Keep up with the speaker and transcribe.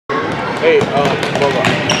Hey, Boba.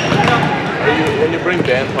 When you bring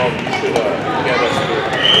Dan home, you should get us food.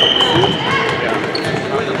 Food?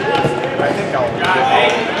 Yeah. I think I'll get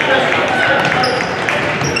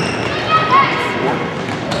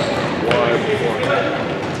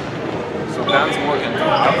So Dan's working.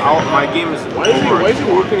 My game is. Why is he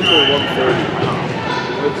working till 1:30? I don't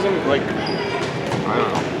know. It doesn't like. I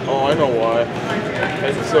don't know. Oh, I know why.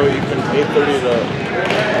 So you can 8:30 to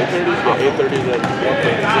 1:30. You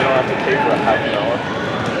don't have to pay for a half an hour.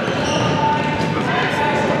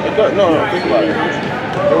 It does, no, think about it.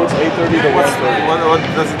 It was 8:30 to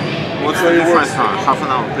 1:30. What's the difference? Half an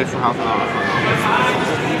hour. Pay for half an hour.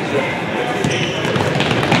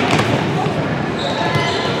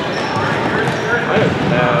 I am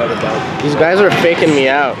mad about These guys are faking me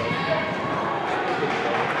out.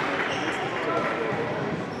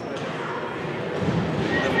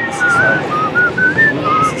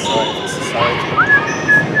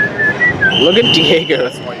 Look at Diego.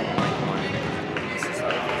 That's why you make money.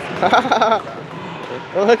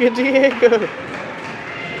 Look at Diego.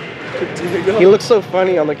 He looks so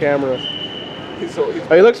funny on the camera. Oh,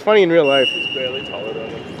 he looks funny in real life. He's barely taller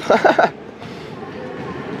than me.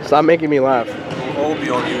 Stop making me laugh. We'll all be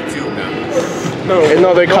on YouTube now.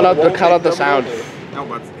 No, they cut out the sound. No,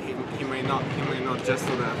 but he may not just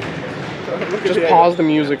do that. Just pause the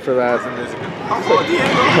music for that. Oh, Diego!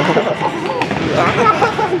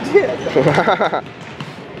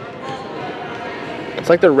 It's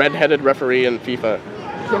like the red-headed referee in FIFA.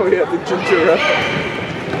 Oh yeah, the ginger ref.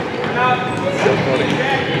 So funny.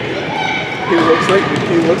 He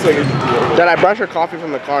looks like a Dad, I brought your coffee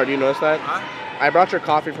from the car. Do you notice that? Huh? I brought your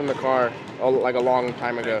coffee from the car like a long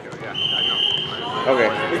time ago. Yeah, I know. Okay.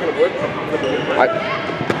 Speaking of which,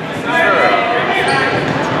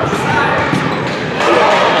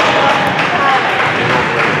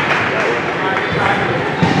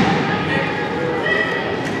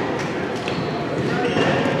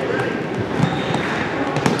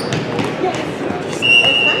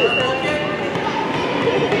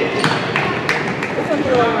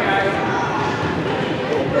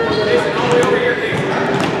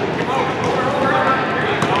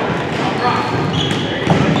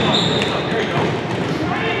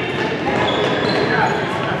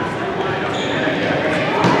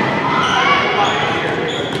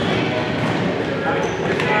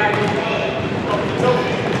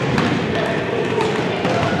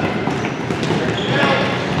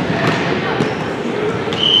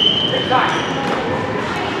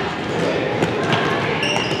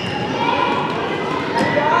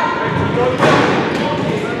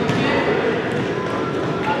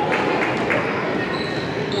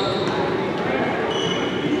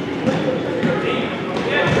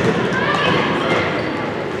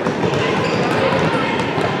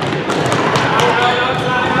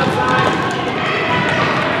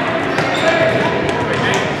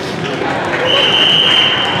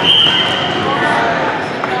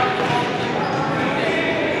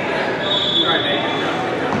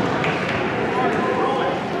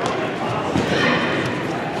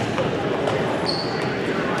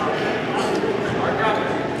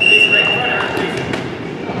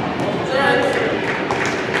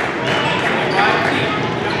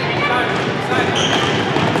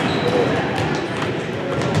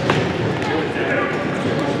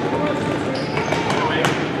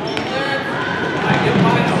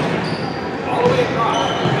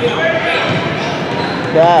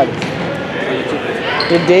 Dad,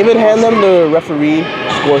 did David hand them the referee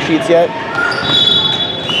score sheets yet?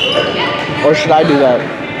 Or should I do that?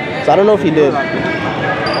 'Cause I don't know if he did.